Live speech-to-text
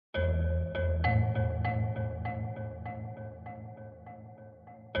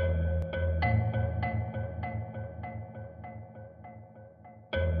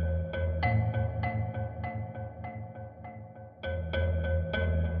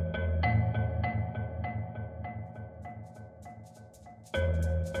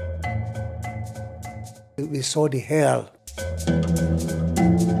We saw the hell.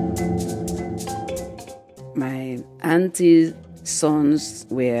 My auntie's sons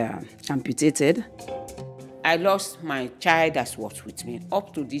were amputated. I lost my child that was with me.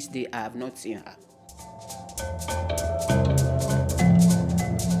 Up to this day, I have not seen her.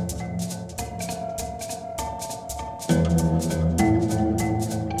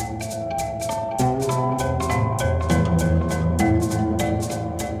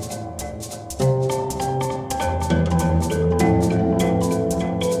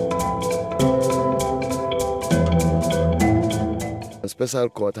 The special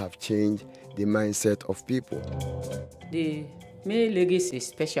court have changed the mindset of people. The main legacy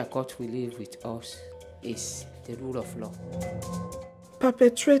special court will leave with us is the rule of law.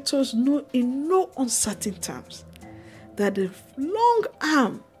 Perpetrators know in no uncertain terms that the long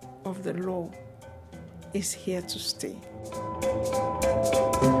arm of the law is here to stay.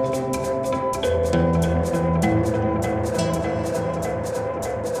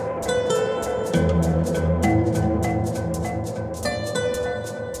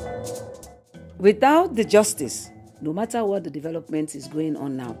 Without the justice, no matter what the development is going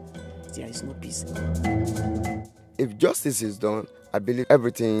on now, there is no peace. If justice is done, I believe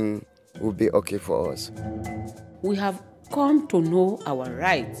everything will be okay for us. We have come to know our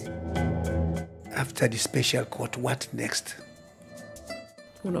rights. After the special court, what next?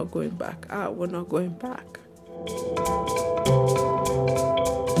 We're not going back. We're not going back.